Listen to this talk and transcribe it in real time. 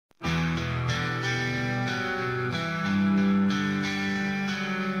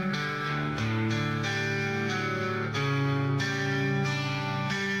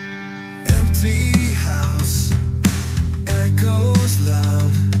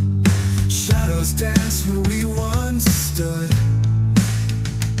dance where we once stood.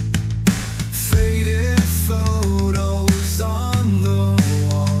 Faded photos on the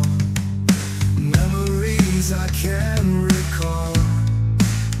wall, memories I can recall.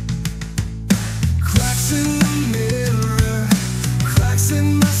 Cracks in the mirror, cracks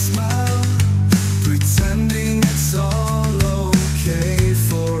in my smile, pretending it's all okay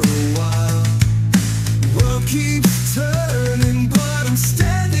for a while. World keeps turning, but I'm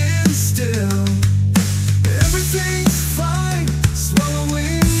standing still. Everything's fine,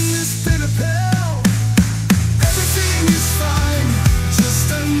 swallowing this bitter pill. Everything is fine,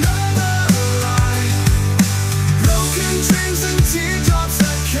 just another lie. Broken dreams and teardrops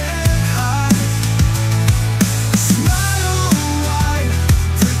I can't hide. Smile wide,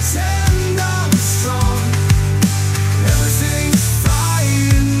 pretend I'm strong. Everything's fine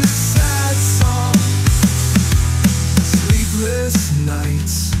in this sad song. Sleepless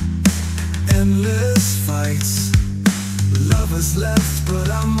nights, endless fights, lovers left but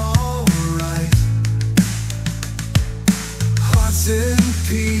I'm alright. Hearts in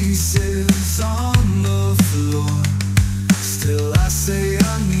pieces on the floor, still I say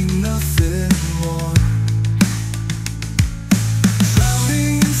I need nothing more.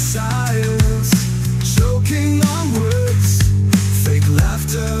 Drowning in silence, choking on words, fake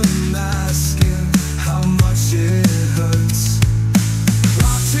laughter masking how much it hurts.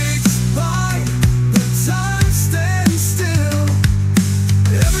 Clock ticks by, the time stands still.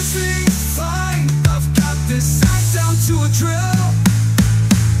 Everything's fine, I've got this act down to a drill.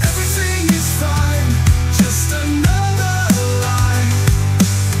 Everything is fine, just another lie.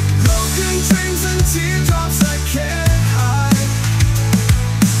 Broken dreams and teardrops I can't hide.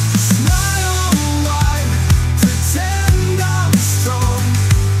 Smile wide, pretend I'm strong.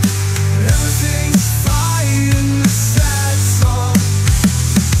 Everything's fine in this sad song.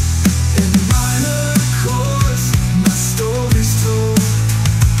 In minor chords, my story's told.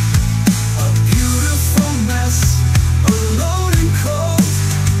 A beautiful mess, alone and cold.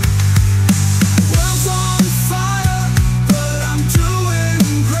 World's on fire, but I'm doing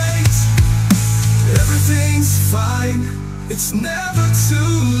great. Everything's fine, it's never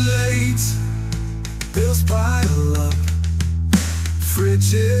too late. Bills pile up,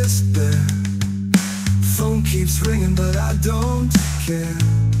 fridge is bare. Phone keeps ringing but I don't care.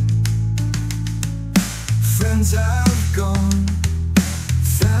 Friends have gone,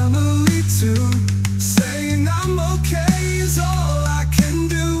 family too. Saying I'm okay is all I can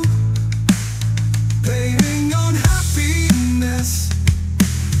do. Painting on happiness,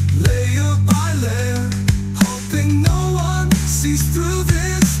 layer by layer, hoping no one sees through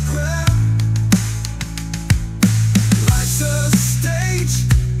this prayer. Life's a stage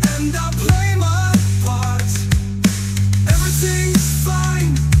and I play my part. Everything's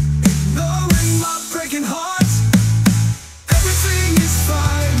fine, ignoring my breaking heart. Everything is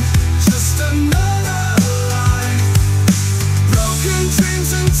fine, just another lie. Broken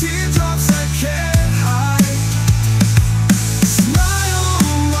dreams and teardrops I can't hide. Smile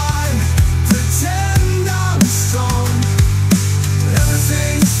wide, pretend I'm strong.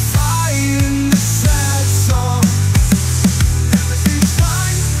 Everything's fine in this sad song. Everything's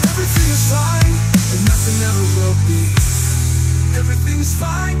fine, everything is fine, and nothing ever will be. Everything's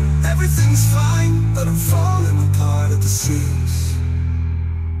fine, but I'm falling apart at the seams.